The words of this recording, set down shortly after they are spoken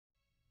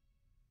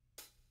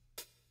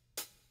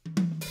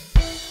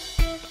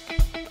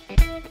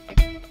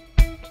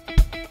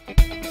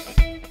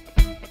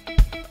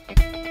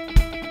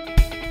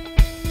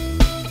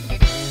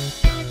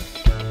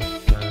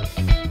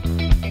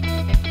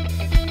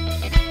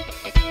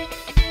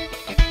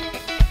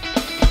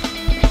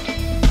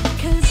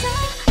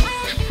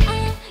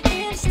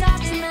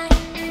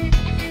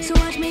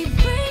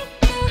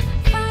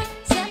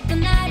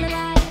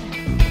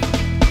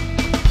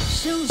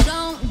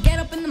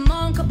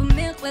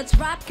let's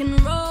rock and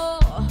roll.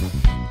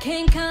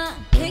 King Kong,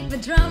 kick the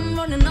drum,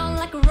 running on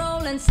like a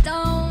rolling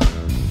stone.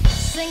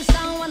 Sing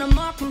song when I'm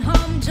walking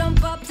home,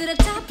 jump up to the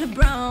top to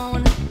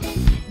brown.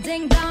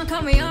 Ding dong,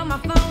 call me on my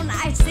phone,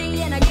 I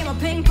see and I give a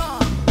ping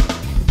pong.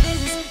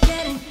 This is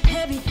getting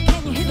heavy,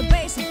 can you hear the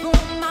bass?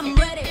 Boom, I'm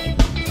ready.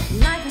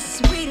 Life is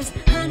sweet as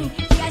honey,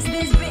 yes,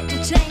 this bitch a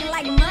chain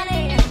like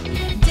money.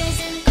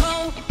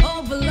 Disco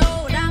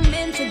overload, I'm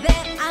into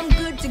that, I'm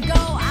good to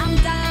go. I'm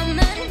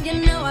diamond,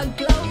 you know I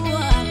glow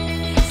up.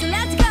 So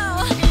let's go,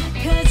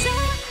 cause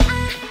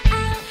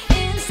I'm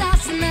in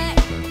sauce tonight.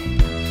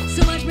 So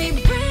watch me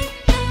bring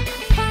the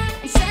fire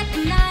and set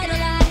the night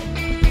alight.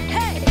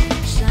 Hey,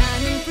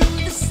 shining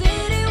through the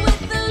city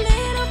with a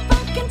little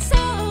fucking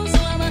soul. So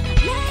I'ma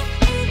light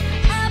it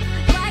up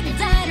like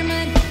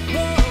dynamite.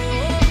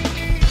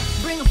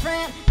 Whoa. Bring a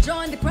friend,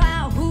 join the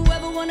crowd,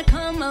 whoever wanna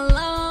come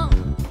along.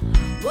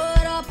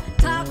 What up,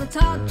 talk the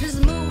talk,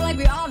 just move like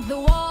we off the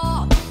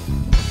wall.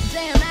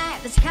 Day and night,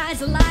 the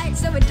skies are light,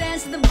 so we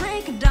dance to the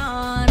break of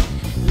dawn.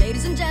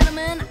 Ladies and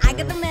gentlemen, I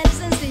got the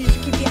medicine, so you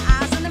should keep your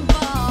eyes on the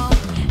ball.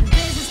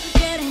 This is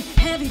getting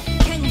heavy,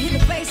 can you hear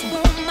the bass?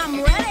 Boom,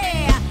 I'm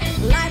ready.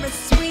 Life is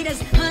sweet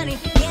as honey,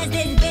 yes,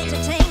 this bitch a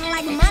chain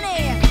like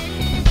money.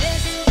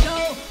 Disco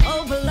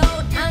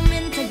overload, I'm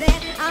into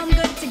that, I'm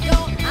good to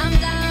go. I'm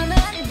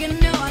diamond, you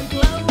know I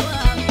glow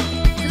up.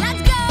 So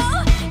let's go,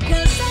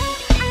 cause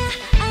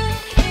I'm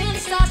in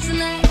sauce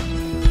tonight.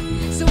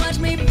 So watch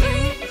me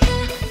bring the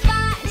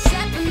fire,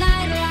 set the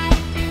night alight.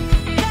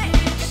 Hey,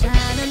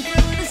 shining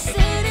through the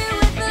city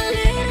with a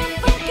little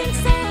fucking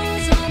soul.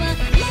 So I'ma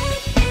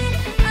light it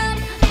up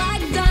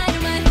like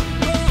dynamite.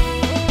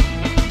 Oh,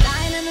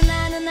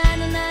 dynamite,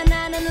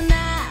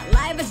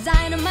 life is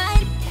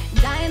dynamite.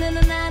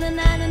 Dynamite,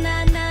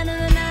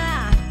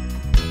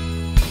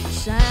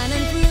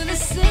 shining through the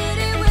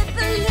city with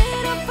a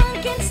little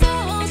fucking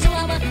soul. So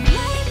I'ma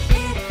light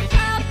it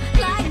up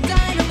like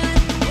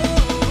dynamite. Oh,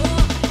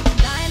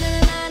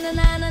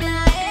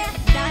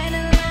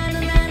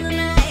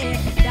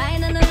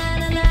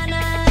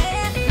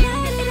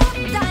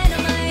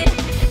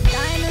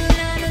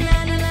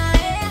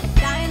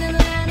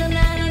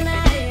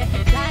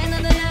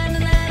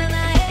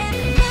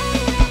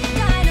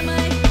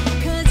 dynamite,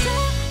 cause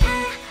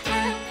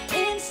I'm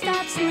in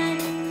stop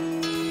tonight.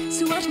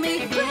 So watch me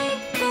break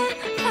the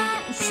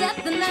fire and set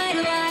the night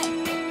alight.